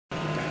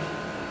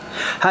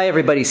Hi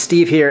everybody,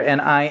 Steve here, and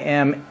I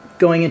am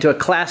going into a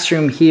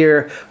classroom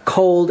here,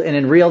 cold and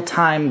in real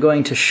time,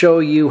 going to show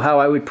you how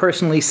I would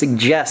personally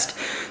suggest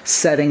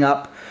setting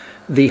up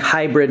the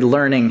hybrid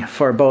learning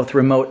for both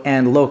remote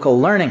and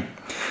local learning.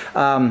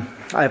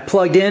 I've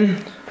plugged in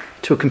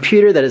to a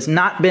computer that has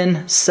not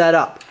been set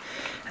up,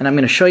 and I'm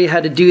going to show you how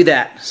to do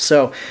that.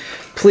 So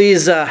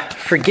please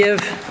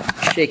forgive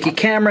shaky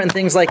camera and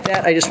things like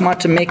that. I just want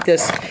to make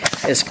this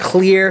as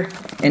clear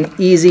and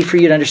easy for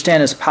you to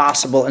understand as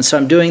possible. And so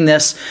I'm doing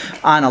this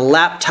on a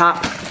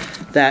laptop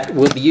that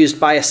will be used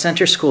by a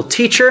center school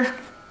teacher.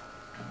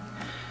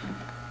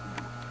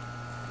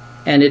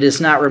 And it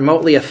is not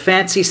remotely a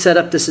fancy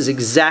setup. This is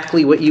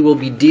exactly what you will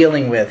be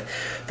dealing with.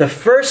 The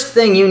first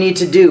thing you need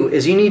to do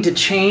is you need to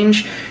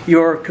change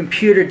your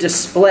computer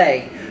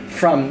display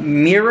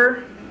from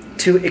mirror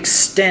to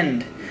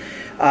extend.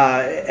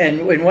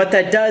 And what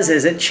that does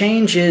is it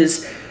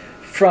changes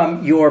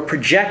from your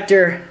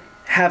projector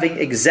having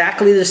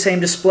exactly the same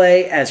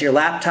display as your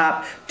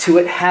laptop to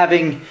it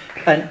having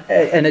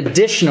an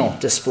additional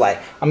display.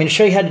 I'm going to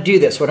show you how to do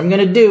this. What I'm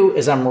going to do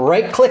is I'm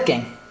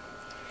right-clicking,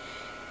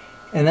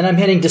 and then I'm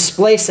hitting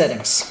Display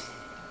Settings.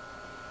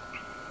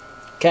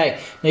 Okay,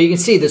 now you can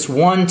see this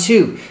 1,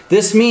 2.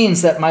 This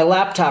means that my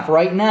laptop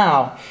right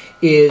now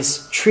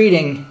is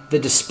treating the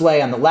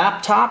display on the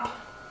laptop,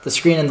 the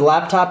screen in the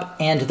laptop,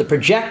 and the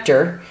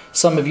projector,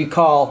 some of you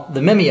call the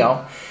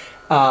Mimeo,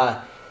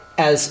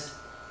 as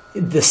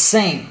the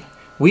same.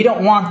 We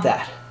don't want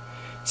that.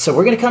 So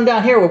we're going to come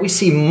down here where we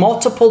see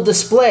multiple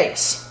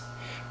displays.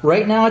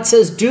 Right now it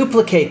says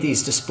duplicate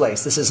these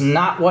displays. This is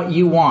not what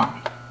you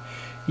want.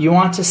 You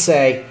want to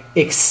say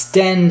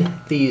extend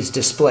these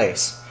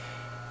displays.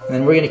 And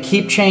then we're going to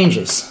keep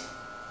changes.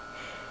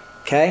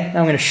 Okay, now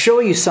I'm going to show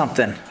you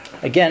something.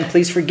 Again,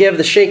 please forgive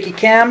the shaky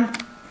cam,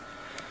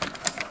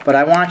 but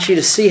I want you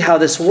to see how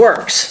this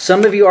works.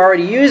 Some of you are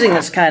already using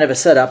this kind of a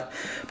setup,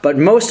 but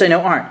most I know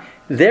aren't.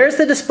 There's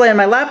the display on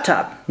my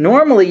laptop.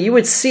 Normally you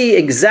would see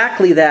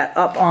exactly that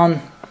up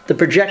on the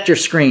projector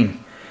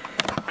screen.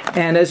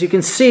 And as you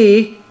can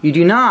see, you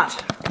do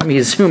not. Let me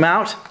zoom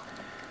out.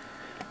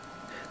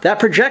 That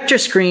projector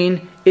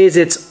screen is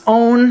its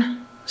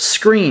own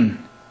screen.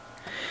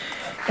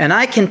 And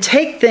I can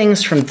take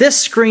things from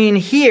this screen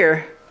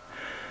here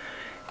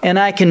and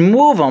I can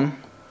move them.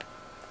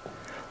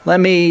 Let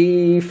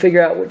me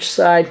figure out which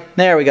side.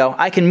 There we go.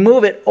 I can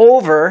move it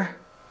over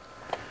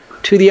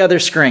to the other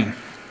screen.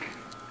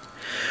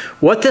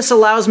 What this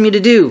allows me to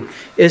do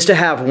is to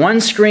have one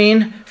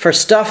screen for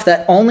stuff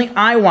that only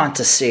I want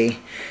to see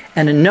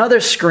and another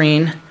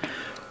screen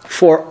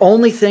for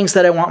only things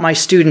that I want my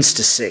students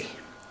to see.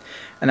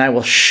 And I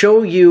will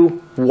show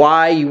you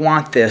why you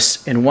want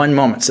this in one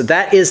moment. So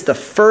that is the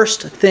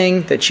first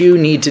thing that you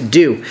need to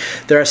do.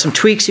 There are some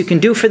tweaks you can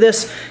do for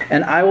this,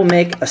 and I will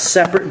make a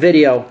separate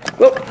video.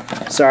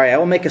 I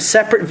will make a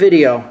separate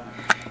video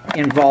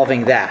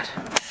involving that.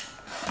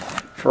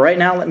 For right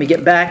now, let me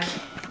get back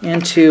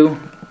into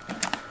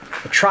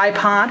a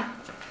tripod,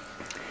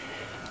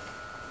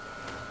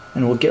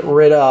 and we'll get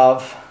rid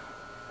of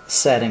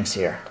settings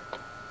here.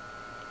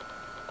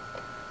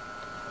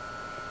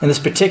 In this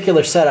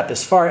particular setup,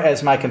 as far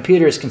as my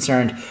computer is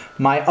concerned,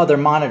 my other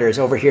monitor is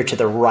over here to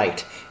the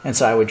right, and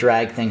so I would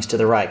drag things to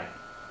the right.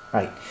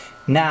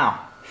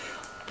 Now,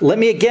 let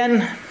me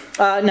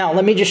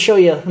just show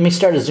you, let me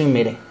start a Zoom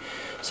meeting.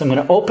 So I'm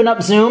going to open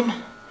up Zoom,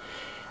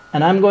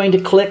 and I'm going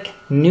to click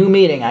New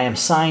Meeting. I am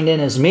signed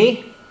in as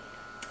me.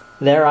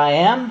 There I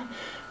am.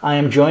 I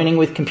am joining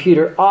with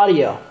computer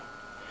audio.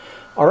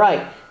 All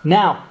right,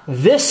 now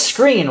this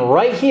screen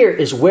right here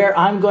is where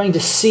I'm going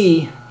to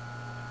see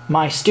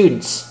my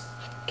students.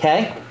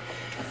 Okay?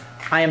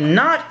 I am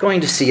not going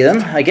to see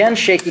them. Again,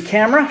 shaky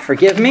camera,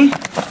 forgive me.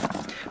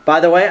 By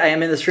the way, I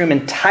am in this room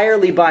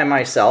entirely by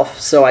myself,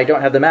 so I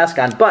don't have the mask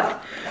on,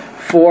 but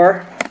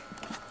for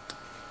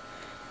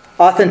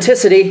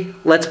authenticity,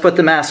 let's put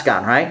the mask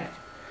on, right?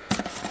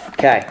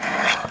 Okay.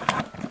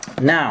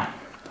 Now,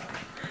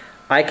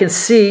 I can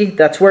see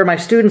that's where my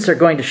students are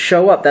going to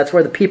show up. That's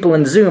where the people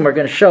in Zoom are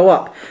going to show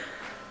up.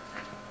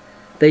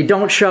 They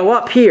don't show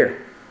up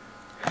here.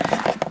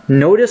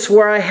 Notice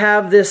where I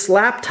have this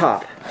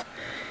laptop.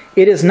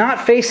 It is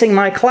not facing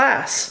my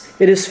class.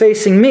 It is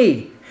facing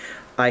me.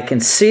 I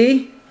can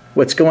see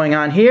what's going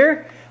on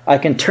here. I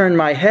can turn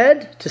my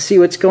head to see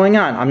what's going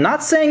on. I'm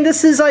not saying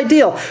this is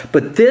ideal,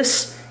 but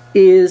this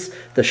is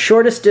the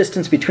shortest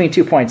distance between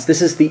 2 points.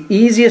 This is the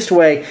easiest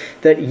way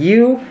that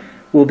you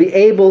will be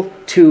able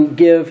to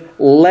give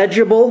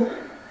legible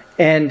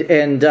and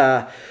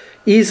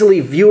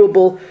easily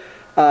viewable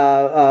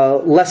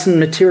lesson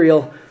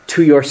material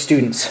to your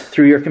students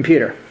through your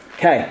computer.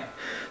 Okay,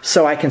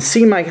 so I can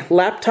see my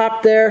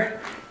laptop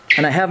there,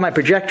 and I have my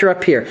projector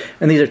up here.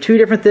 And these are two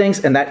different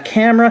things, and that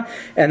camera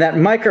and that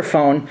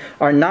microphone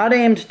are not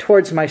aimed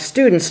towards my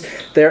students,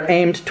 they're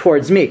aimed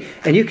towards me.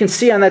 And you can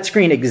see on that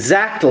screen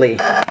exactly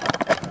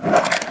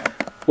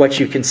what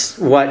your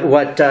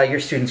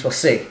students will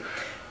see.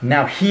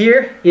 Now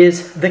here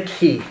is the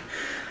key.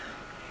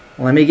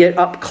 Let me get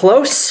up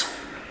close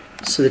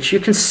so that you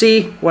can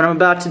see what I'm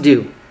about to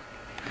do.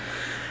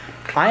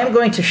 I am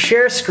going to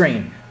share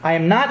screen. I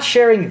am not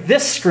sharing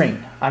this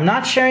screen. I'm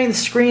not sharing the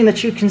screen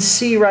that you can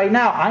see right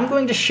now. I'm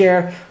going to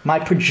share my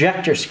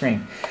projector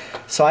screen.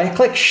 So I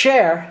click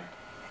share,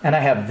 and I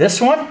have this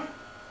one,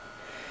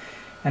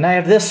 and I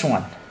have this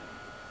one.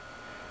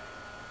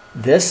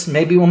 This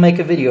maybe we'll make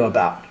a video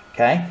about,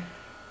 okay?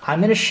 I'm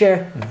going to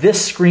share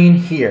this screen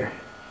here,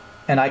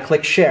 and I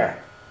click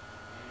share.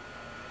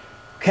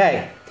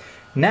 Okay,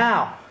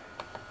 now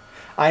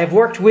I have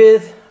worked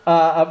with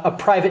a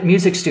private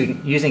music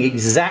student using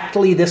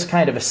exactly this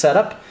kind of a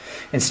setup.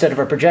 Instead of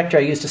a projector,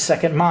 I used a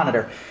second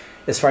monitor.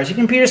 As far as your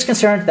computer is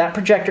concerned, that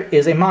projector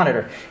is a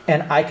monitor.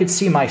 And I could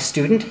see my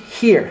student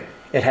here.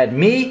 It had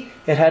me,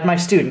 it had my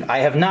student. I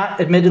have not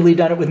admittedly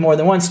done it with more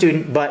than one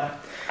student, but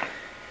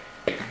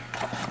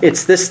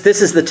this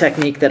is the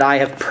technique that I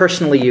have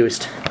personally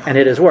used, and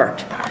it has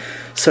worked.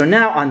 So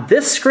now on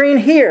this screen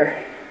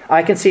here,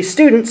 I can see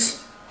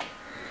students.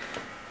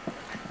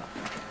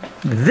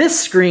 This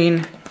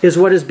screen is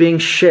what is being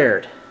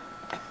shared.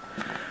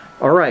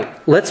 All right,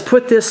 let's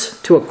put this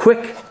to a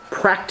quick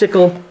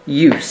practical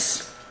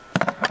use.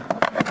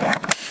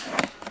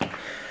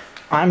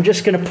 I'm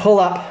just going to pull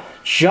up,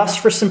 just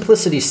for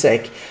simplicity's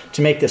sake,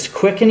 to make this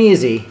quick and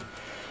easy,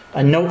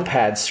 a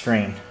notepad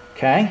screen,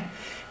 okay?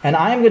 And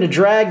I'm going to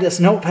drag this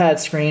notepad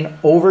screen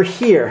over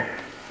here.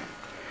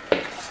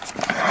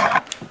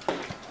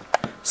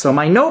 So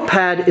my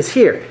notepad is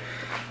here.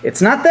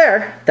 It's not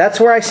there. That's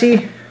where I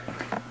see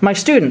my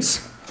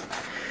students.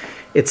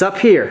 It's up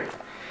here.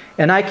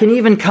 And I can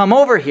even come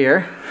over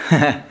here.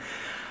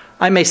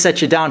 I may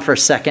set you down for a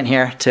second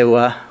here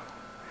to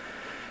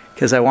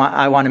because I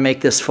want to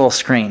make this full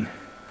screen.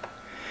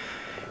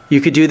 You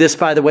could do this,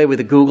 by the way, with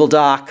a Google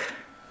Doc.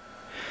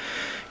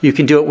 You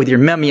can do it with your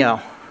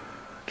Mimeo.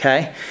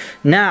 Okay?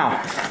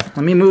 Now,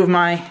 let me move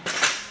my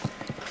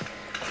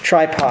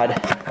tripod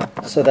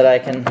so that I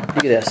can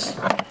do this.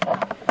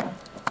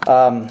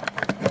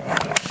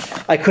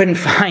 I couldn't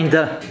find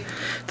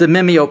the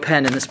Mimeo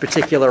pen in this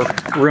particular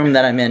room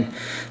that I'm in.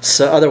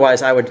 So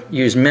otherwise I would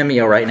use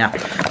Mimeo right now.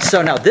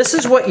 So now this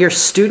is what your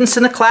students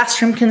in the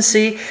classroom can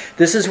see.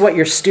 This is what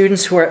your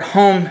students who are at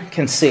home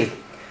can see.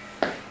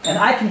 And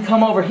I can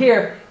come over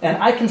here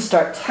and I can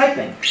start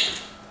typing.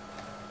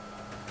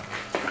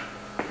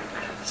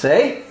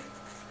 See?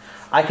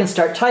 I can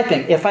start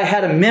typing. If I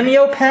had a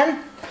Mimeo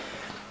pen,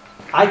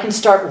 I can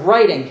start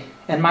writing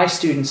and my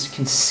students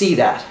can see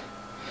that.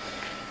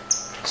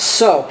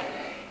 So,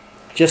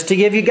 just to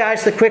give you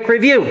guys the quick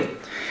review,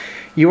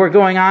 you are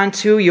going on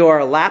to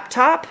your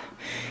laptop.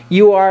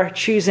 You are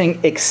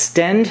choosing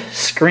extend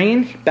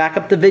screen. Back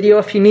up the video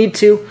if you need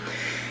to.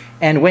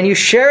 And when you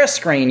share a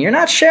screen, you're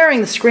not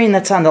sharing the screen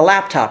that's on the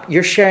laptop.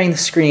 You're sharing the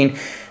screen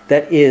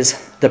that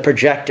is the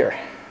projector.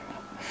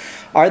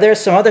 Are there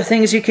some other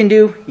things you can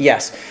do?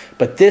 Yes.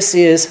 But this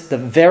is the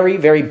very,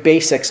 very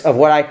basics of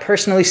what I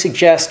personally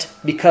suggest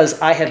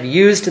because I have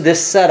used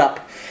this setup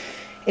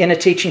in a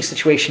teaching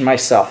situation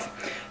myself.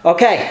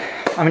 Okay,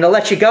 I'm going to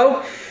let you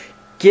go.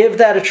 Give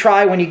that a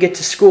try when you get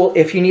to school.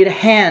 If you need a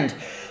hand,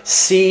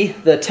 see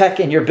the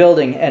tech in your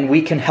building and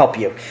we can help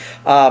you.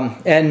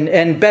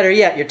 And better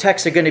yet, your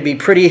techs are going to be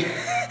pretty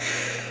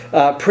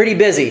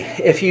busy.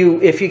 If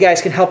you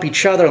guys can help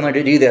each other learn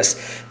to do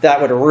this,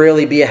 that would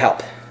really be a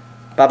help.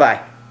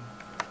 Bye-bye.